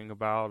were talking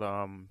about.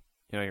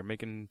 You're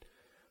making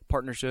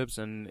partnerships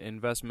and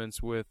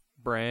investments with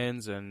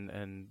brands,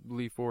 and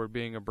Leaf Forward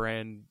being a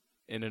brand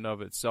in and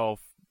of itself,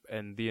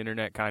 and the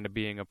internet kind of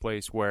being a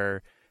place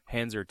where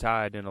hands are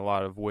tied in a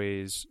lot of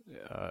ways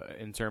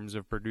in terms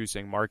of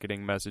producing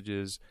marketing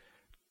messages.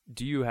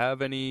 Do you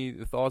have any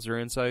thoughts or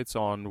insights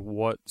on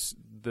what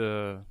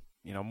the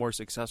more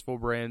successful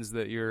brands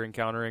that you're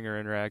encountering or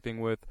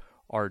interacting with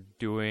are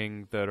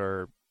doing that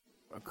are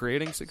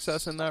creating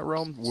success in that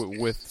realm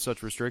with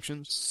such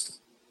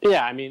restrictions?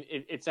 Yeah, I mean,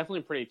 it's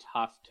definitely pretty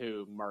tough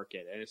to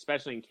market, and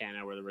especially in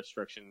Canada where the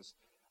restrictions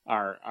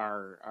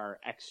are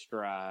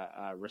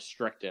extra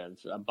restrictive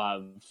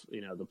above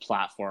the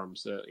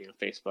platforms,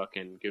 Facebook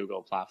and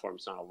Google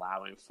platforms not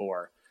allowing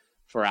for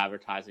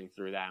advertising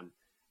through them.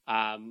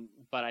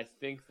 But I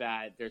think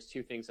that there's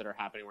two things that are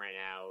happening right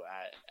now,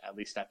 at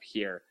least up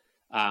here.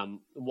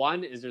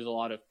 One is there's a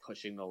lot of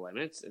pushing the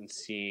limits and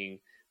seeing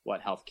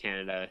what Health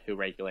Canada, who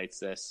regulates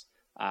this,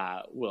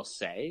 will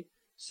say.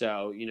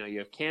 So, you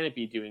have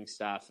Canopy doing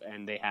stuff,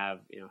 and they have,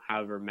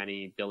 however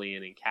many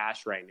billion in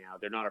cash right now.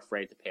 They're not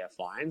afraid to pay a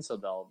fine, so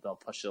they'll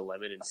push the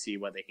limit and see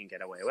what they can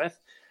get away with.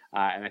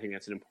 And I think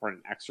that's an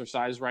important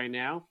exercise right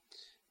now.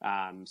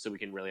 So we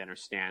can really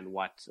understand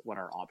what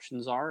our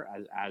options are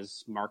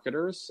as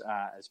marketers,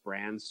 as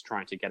brands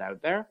trying to get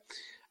out there.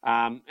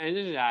 And in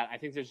addition to that, I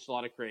think there's just a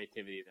lot of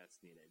creativity that's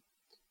needed.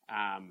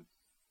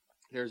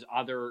 There's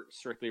other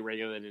strictly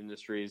regulated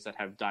industries that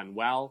have done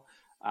well.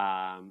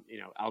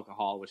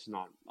 Alcohol, which is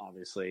not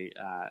obviously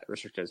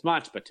restricted as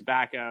much, but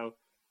tobacco,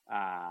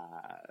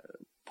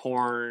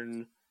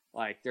 porn,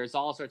 there's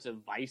all sorts of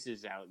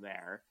vices out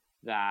there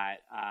that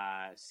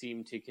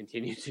seem to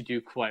continue to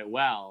do quite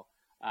well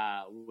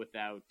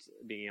without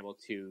being able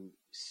to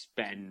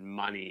spend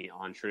money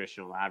on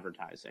traditional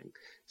advertising.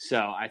 So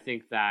I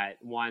think that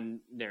one,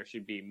 there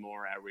should be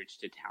more outreach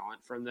to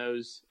talent from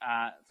those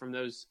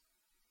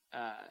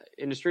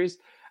industries.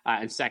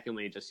 And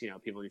secondly, just,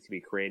 people need to be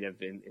creative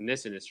in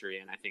this industry.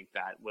 And I think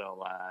that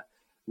will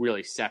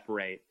really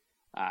separate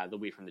the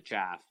wheat from the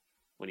chaff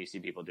when you see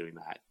people doing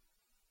that.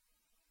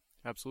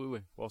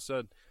 Absolutely. Well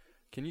said.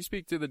 Can you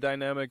speak to the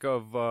dynamic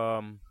of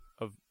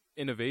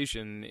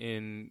innovation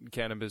in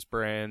cannabis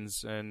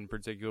brands, and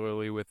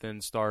particularly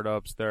within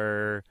startups?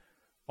 There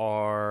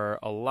are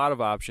a lot of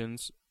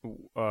options.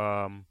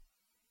 And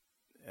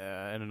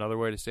another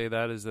way to say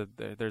that is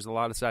that there's a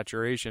lot of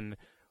saturation.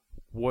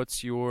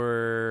 What's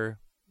your,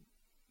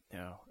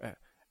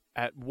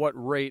 at what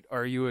rate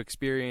are you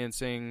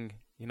experiencing,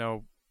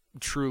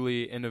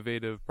 truly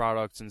innovative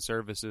products and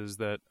services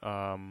that,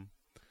 I'm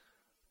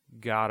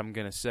going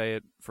to say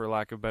it for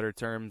lack of better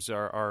terms,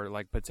 are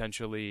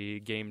potentially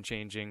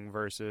game-changing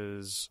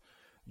versus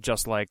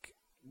just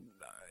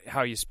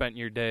how you spent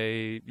your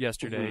day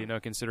yesterday, Mm-hmm.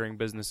 Considering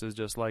businesses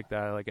just like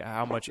that?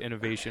 How much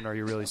innovation are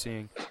you really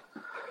seeing?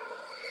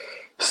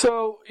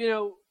 So,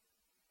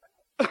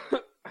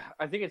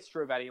 I think it's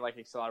true of any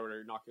accelerator.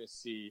 You're not going to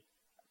see,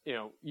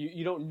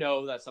 you don't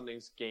know that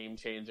something's game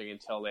changing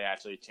until they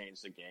actually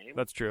change the game.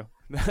 That's true.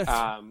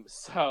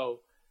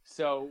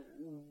 So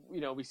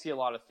we see a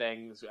lot of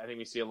things. I think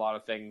we see a lot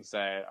of things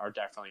that are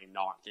definitely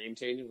not game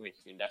changing. You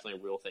can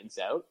definitely rule things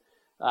out.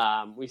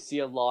 We see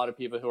a lot of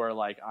people who are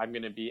I'm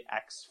going to be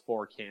X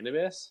for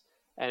cannabis,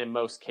 and in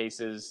most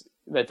cases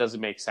that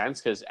doesn't make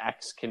sense because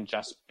X can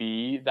just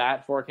be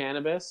that for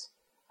cannabis.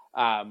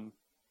 So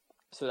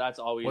that's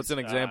always. What's an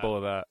example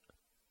of that?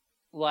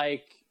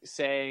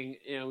 Saying,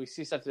 we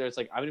see stuff there. It's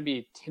I'm going to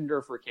be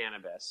Tinder for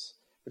cannabis,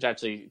 which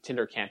actually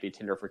Tinder can't be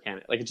Tinder for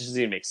cannabis. It just doesn't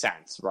even make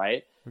sense,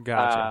 right?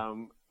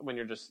 Gotcha. When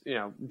you're just,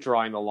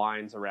 drawing the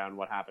lines around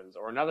what happens.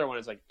 Or another one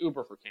is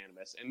Uber for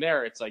cannabis. And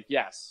there it's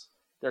yes,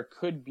 there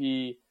could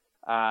be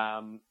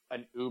an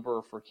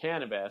Uber for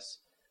cannabis,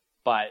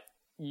 but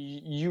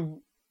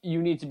you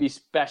need to be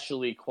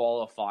specially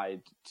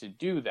qualified to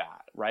do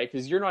that, right?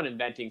 Because you're not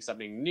inventing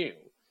something new.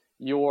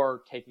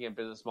 You're taking a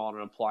business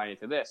model and applying it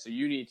to this. So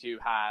you need to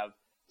have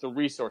the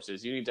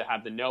resources. You need to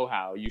have the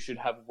know-how. You should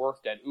have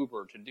worked at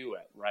Uber to do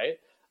it, right?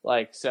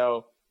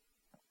 So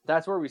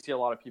that's where we see a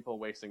lot of people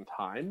wasting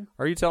time.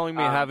 Are you telling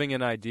me having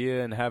an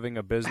idea and having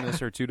a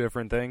business are two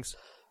different things?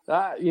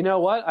 You know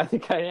what? I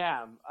think I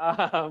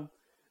am.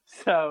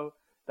 So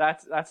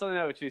that's something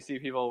that we see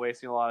people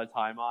wasting a lot of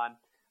time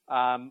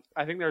on.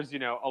 I think there's,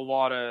 a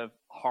lot of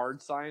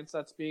hard science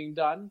that's being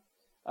done.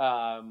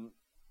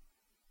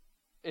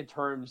 In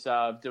terms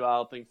of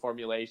developing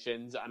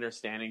formulations,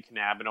 understanding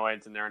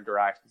cannabinoids and their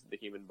interactions with the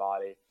human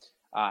body.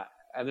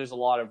 and there's a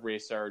lot of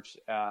research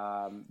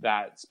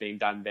that's being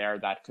done there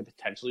that could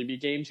potentially be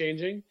game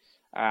changing.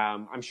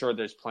 I'm sure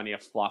there's plenty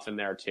of fluff in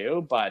there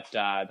too, but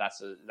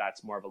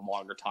that's more of a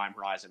longer time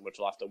horizon, which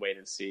we'll have to wait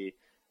and see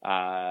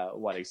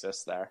what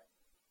exists there.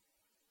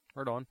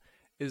 Right on.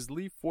 Is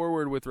Leaf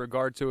Forward, with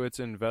regard to its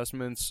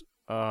investments,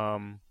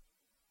 I'm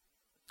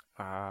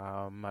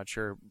not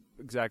sure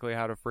exactly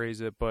how to phrase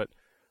it, but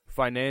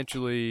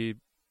financially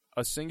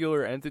a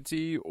singular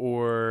entity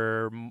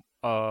or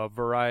a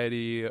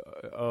variety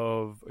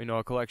of,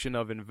 a collection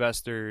of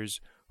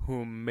investors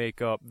who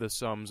make up the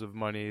sums of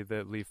money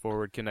that Leaf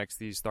Forward connects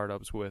these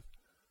startups with?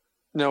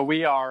 No,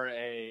 we are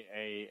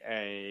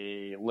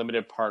a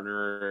limited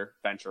partner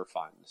venture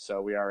fund.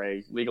 So we are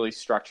a legally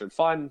structured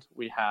fund.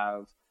 We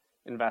have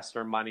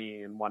investor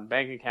money in one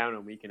bank account,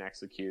 and we can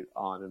execute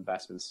on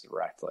investments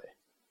directly.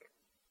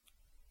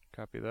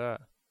 Copy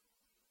that.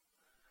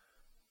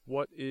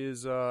 What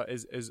is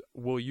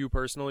will you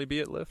personally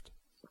be at Lyft?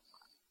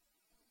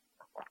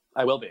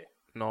 I will be.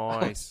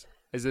 Nice.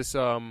 Is this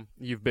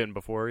you've been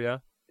before, yeah?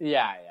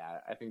 Yeah.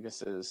 I think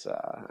this is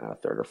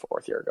third or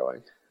fourth year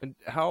going. And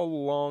how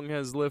long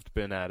has Lyft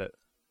been at it?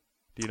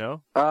 Do you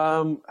know?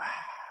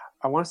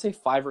 I want to say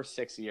 5 or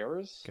 6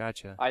 years.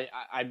 Gotcha.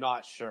 I'm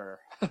not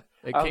sure.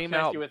 It I'll came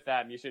connect out you with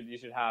them. You should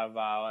have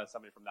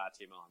somebody from that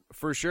team on.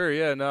 For sure.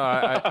 Yeah. No,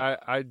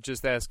 I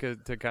just asked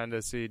to kind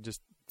of see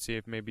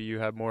if maybe you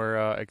have more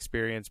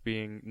experience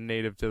being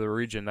native to the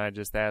region. I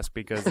just asked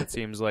because it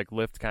seems like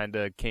Lyft kind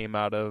of came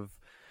out of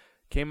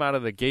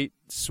the gate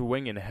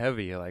swinging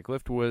heavy. Like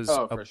Lyft was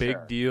a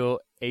big deal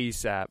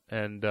ASAP,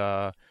 and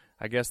I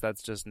guess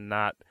that's just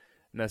not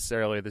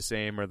necessarily the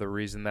same, or the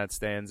reason that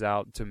stands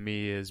out to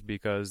me is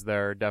because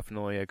there are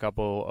definitely a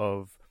couple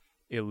of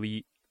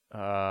elite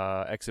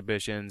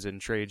exhibitions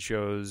and trade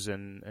shows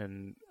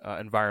and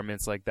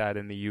environments like that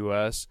in the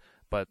U.S.,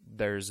 but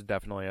there's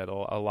definitely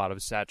a lot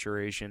of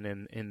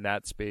saturation in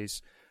that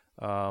space.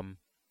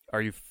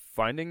 Are you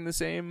finding the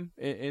same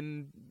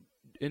in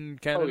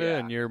Canada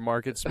and your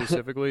market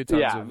specifically?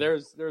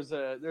 There's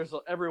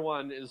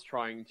everyone is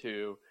trying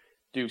to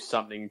do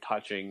something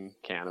touching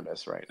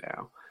cannabis right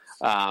now.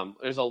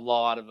 There's a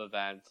lot of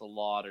events, a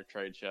lot of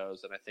trade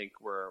shows, and I think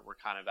we're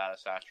kind of at a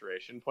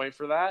saturation point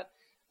for that,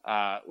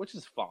 which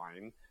is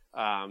fine.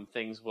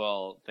 Things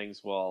will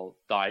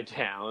die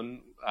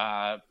down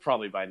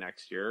probably by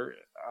next year.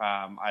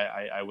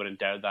 I wouldn't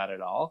doubt that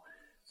at all.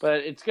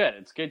 But it's good.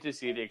 It's good to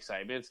see the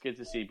excitement. It's good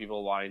to see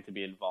people wanting to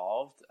be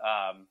involved.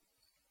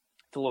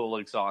 It's a little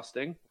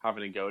exhausting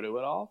having to go to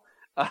it all.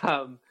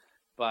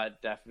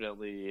 But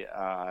definitely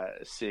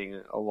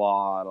seeing a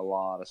lot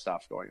of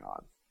stuff going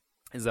on.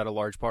 Is that a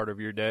large part of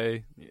your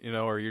day,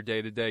 or your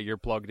day-to-day? You're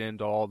plugged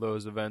into all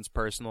those events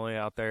personally,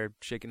 out there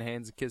shaking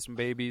hands and kissing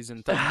babies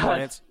and touching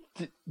plants?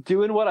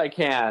 Doing what I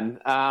can.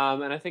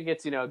 And I think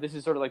it's, this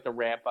is sort of like the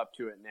ramp up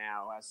to it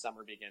now. As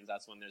summer begins,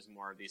 that's when there's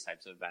more of these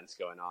types of events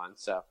going on.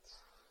 So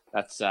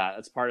that's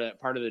part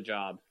of the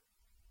job.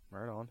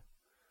 Right on.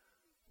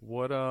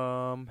 What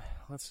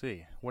let's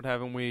see. What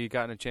haven't we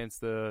gotten a chance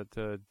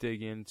to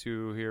dig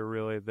into here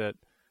really that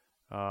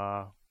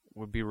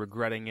would be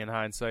regretting in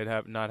hindsight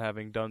not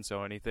having done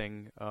so?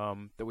 Anything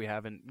that we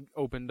haven't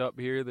opened up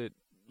here that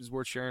is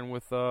worth sharing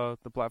with the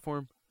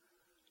platform?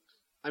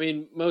 I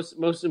mean,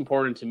 most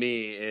important to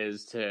me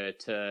is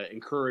to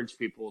encourage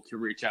people to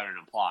reach out and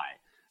apply.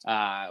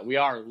 We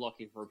are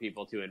looking for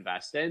people to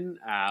invest in.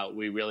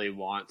 We really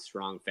want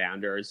strong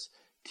founders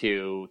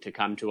to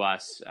come to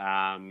us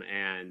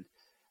and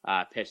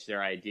pitch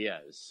their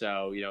ideas.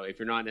 So, if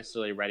you're not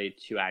necessarily ready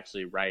to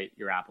actually write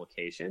your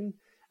application,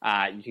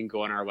 you can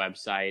go on our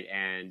website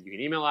and you can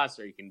email us,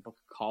 or you can book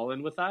a call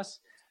in with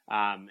us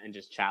and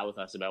just chat with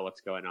us about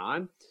what's going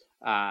on.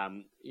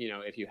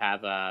 If you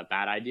have a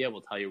bad idea,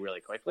 we'll tell you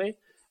really quickly,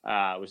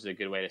 which is a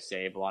good way to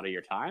save a lot of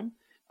your time.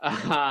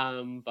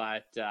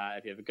 But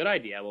if you have a good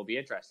idea, we'll be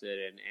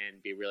interested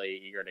and be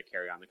really eager to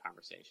carry on the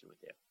conversation with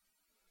you.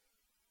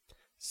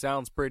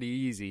 Sounds pretty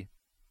easy.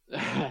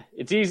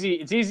 It's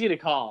easy to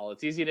call.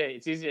 It's easy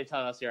to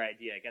tell us your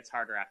idea. It gets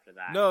harder after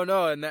that.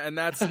 No, and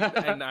that's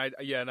and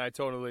I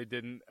totally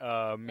didn't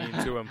mean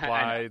to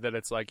imply that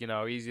it's like,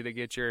 easy to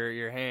get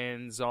your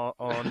hands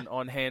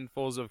on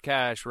handfuls of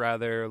cash.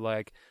 Rather,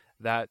 like,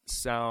 that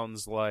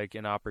sounds like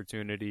an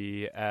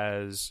opportunity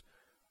as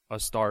a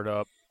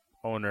startup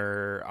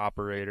owner,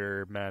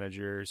 operator,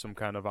 manager, some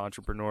kind of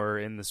entrepreneur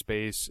in the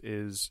space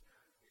is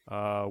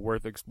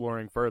worth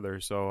exploring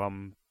further. So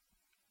I'm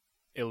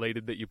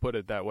elated that you put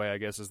it that way, I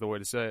guess is the way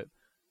to say it.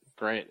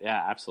 Great.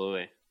 Yeah,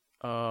 absolutely.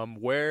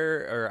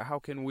 Where or how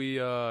can we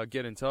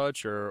get in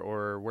touch,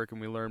 or where can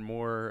we learn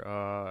more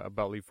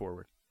about Leaf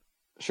Forward?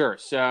 Sure.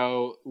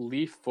 So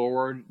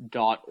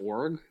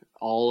leafforward.org,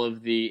 all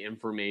of the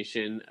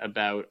information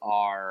about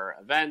our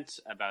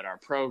event, about our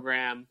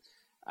program,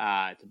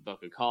 to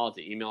book a call,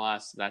 to email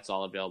us, that's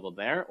all available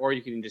there. Or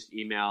you can just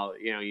email,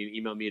 you can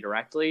email me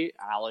directly,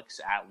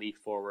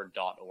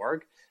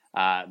 alex@leafforward.org.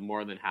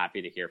 More than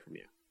happy to hear from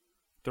you.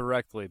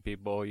 Directly,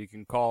 people. You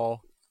can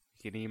call,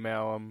 you can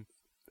email them,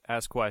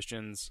 ask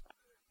questions.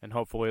 and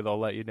hopefully they'll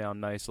let you down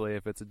nicely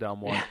if it's a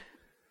dumb one.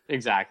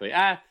 Exactly.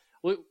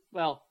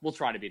 We'll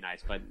try to be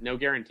nice, but no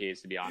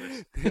guarantees, to be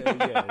honest.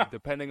 Yeah,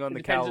 depending on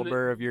the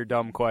caliber of your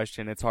dumb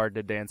question, it's hard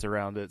to dance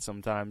around it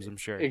sometimes, I'm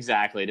sure.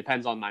 Exactly.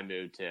 Depends on my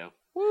mood, too.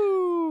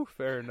 Woo!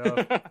 Fair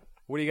enough.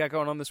 What do you got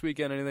going on this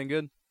weekend? Anything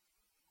good?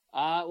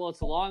 Well,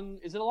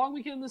 is it a long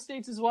weekend in the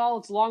States as well?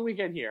 It's a long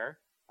weekend here.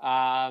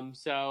 And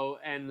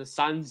the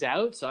sun's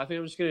out, so I think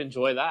I'm just going to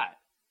enjoy that.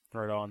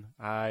 Right on.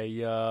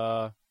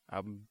 I'm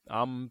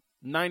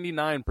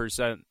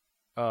 99%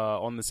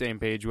 on the same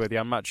page with you.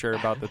 I'm not sure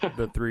about the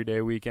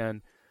 3-day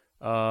weekend.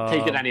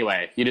 Take it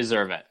anyway. You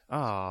deserve it.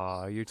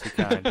 Ah, you're too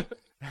kind.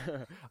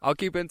 I'll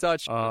keep in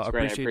touch.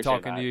 Appreciate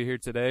talking to you here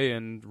today,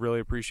 and really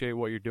appreciate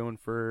what you're doing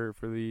for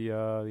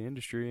the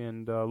industry,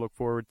 and look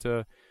forward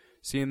to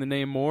seeing the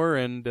name more.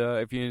 And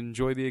if you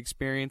enjoy the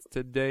experience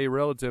today,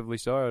 relatively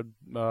so, I'd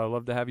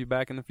love to have you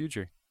back in the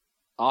future.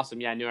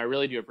 Awesome. Yeah, no, I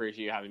really do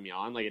appreciate you having me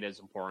on. Like, it is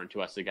important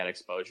to us to get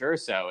exposure,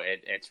 so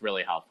it's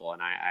really helpful,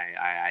 and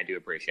I do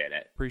appreciate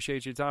it.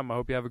 Appreciate your time. I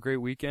hope you have a great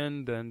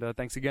weekend, and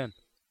thanks again.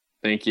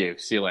 Thank you.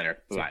 See you later.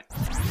 Bye-bye.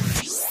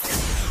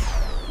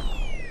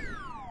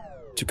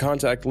 To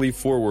contact Leaf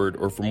Forward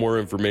or for more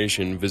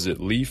information, visit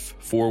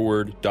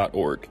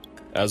leafforward.org.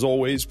 As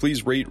always,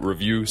 please rate,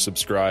 review,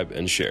 subscribe,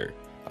 and share.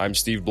 I'm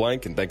Steve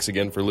Blank, and thanks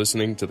again for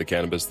listening to the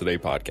Cannabis Today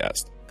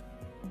podcast.